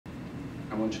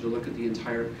I want you to look at the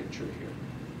entire picture here.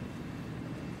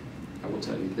 I will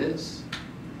tell you this,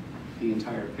 the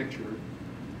entire picture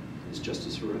is just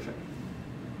as horrific.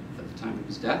 At the time of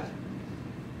his death,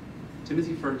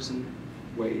 Timothy Ferguson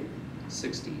weighed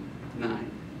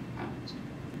 69 pounds.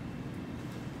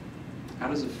 How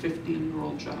does a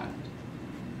 15-year-old child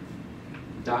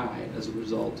die as a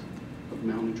result of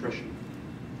malnutrition?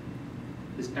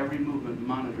 Is every movement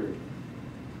monitored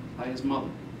by his mother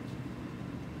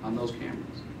on those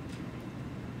cameras?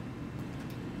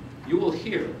 You will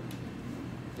hear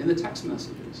in the text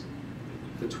messages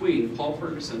between Paul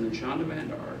Ferguson and Shonda Van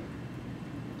Dar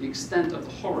the extent of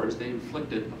the horrors they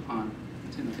inflicted upon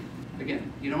Timothy.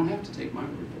 Again, you don't have to take my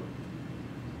word for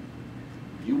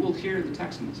it. You will hear the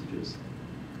text messages.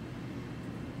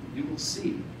 You will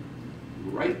see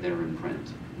right there in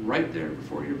print, right there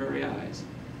before your very eyes,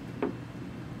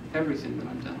 everything that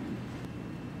I'm telling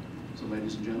you. So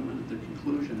ladies and gentlemen, at the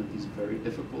conclusion of these very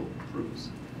difficult proofs,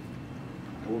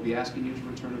 I will be asking you to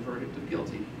return a verdict of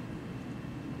guilty,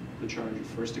 the charge of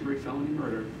first-degree felony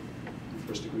murder and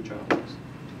first-degree child abuse.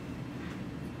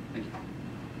 Thank you.